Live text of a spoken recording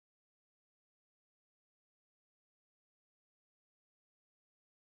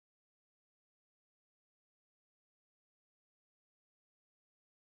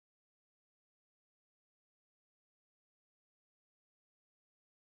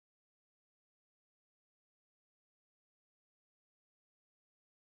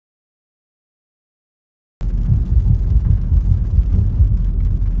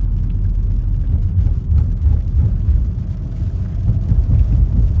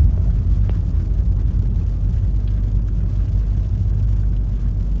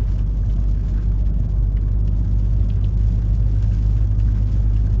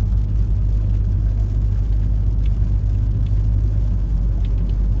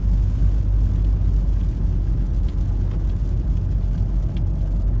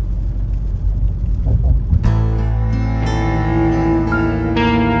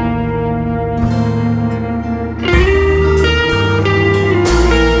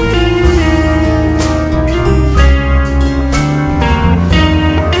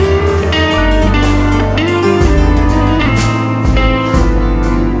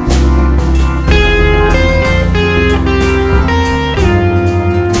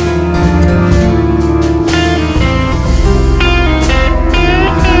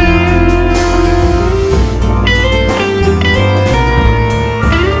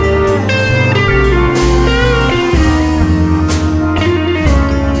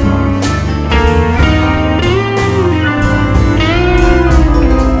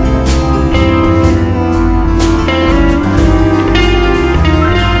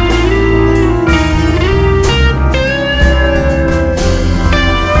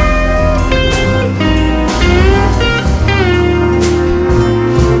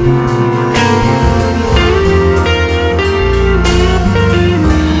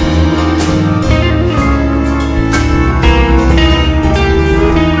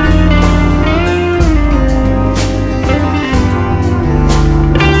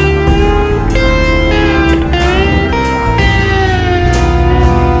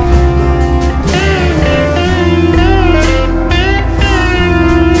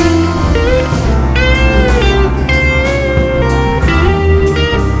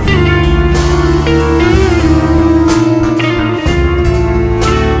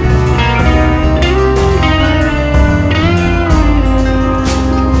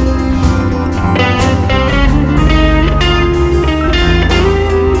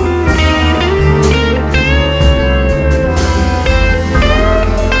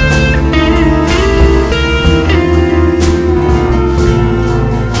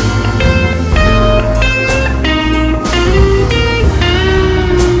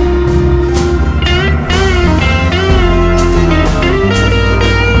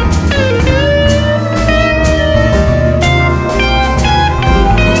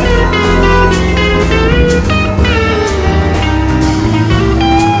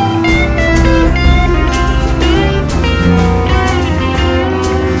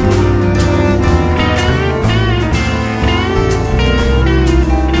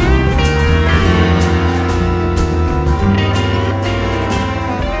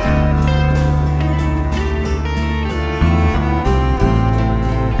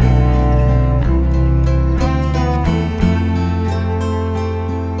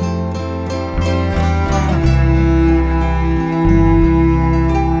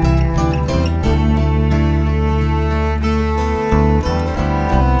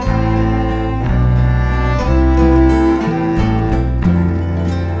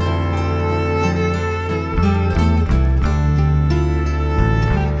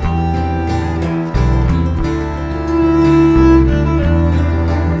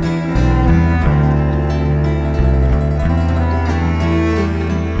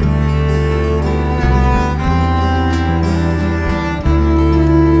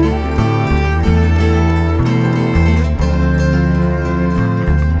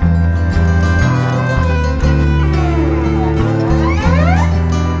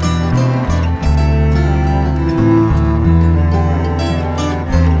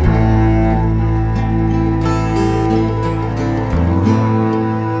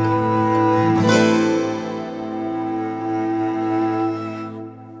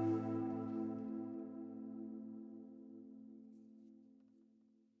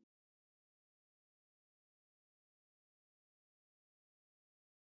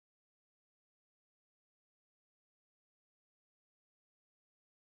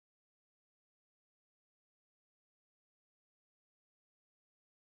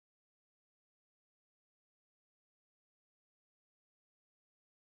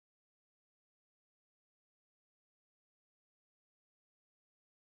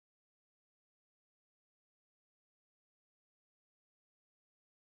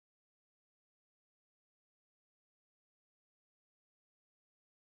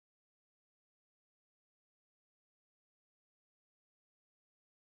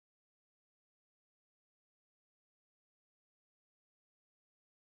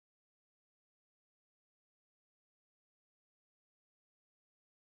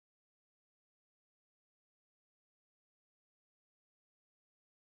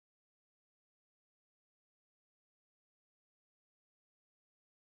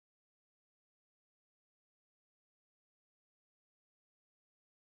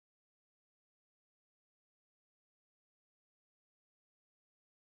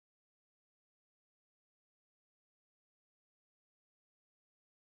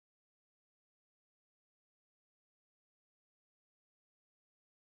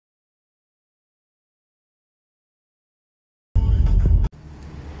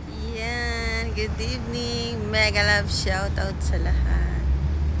good evening. Mega love shout out sa lahat.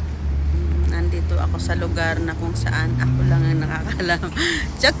 Nandito ako sa lugar na kung saan ako lang ang nakakalam.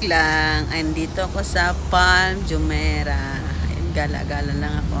 Joke lang. Andito ako sa Palm, Jumeirah. Gala-gala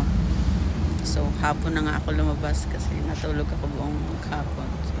lang ako. So, hapon na nga ako lumabas kasi natulog ako buong hapon.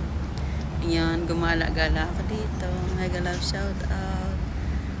 So, yun, gumala-gala ako dito. Mega love shout out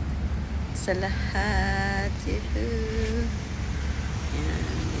sa lahat. Yuhuu.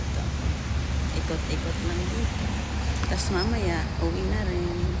 Yan, dito ako. Ikot-ikot lang dito. Tapos mamaya, uwi na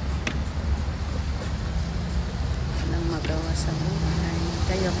rin. Walang magawa sa buhay.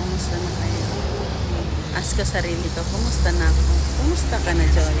 Kayo, kumusta na kayo? Ask ko sarili ko, kumusta na ako? Kumusta ka na,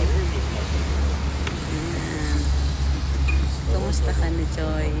 Joy? Yan. Kumusta ka na,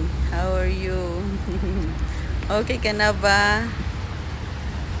 Joy? How are you? Okay ka na ba?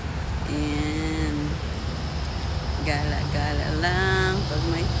 Yan. Gala-gala lang pag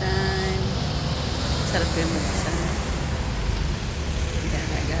may time. Sarap yung mag-isa.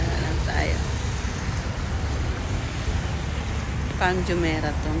 Gala-gala lang tayo. Palm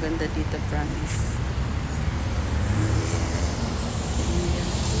Jumeirah to. Ang ganda dito, promise.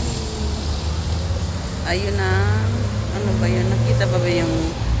 Ayun na. Ano ba yun? Nakita ba yung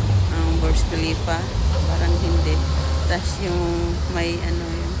Burj Khalifa? Parang hindi. Tapos yung may ano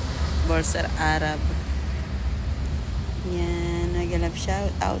yung Burj Arab. Yan. Nag-love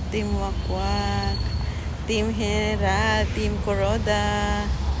shout out. Team Wakwak. Team General. Team Kuroda.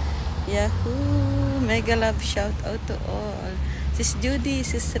 Yahoo! Mega love shout out to all. Sis Judy,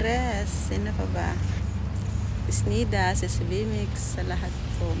 Sis Res. Sino pa ba? Sis Nida, Sis Bimix. Sa lahat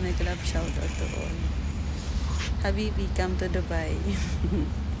po. Mega love shout out to all. Habibi, come to Dubai.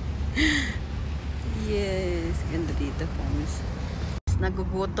 Yes. Ganda dito po.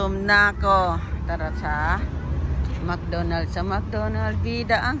 Nagugutom na ako. Tara sa McDonald's. Sa McDonald's,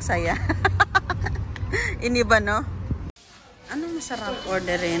 bida ang saya. Iniba, no? Ano masarap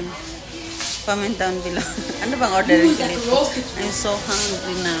orderin? Comment down below. Ano bang orderin ko dito? I'm so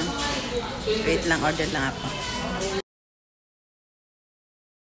hungry na. Wait lang, order lang ako.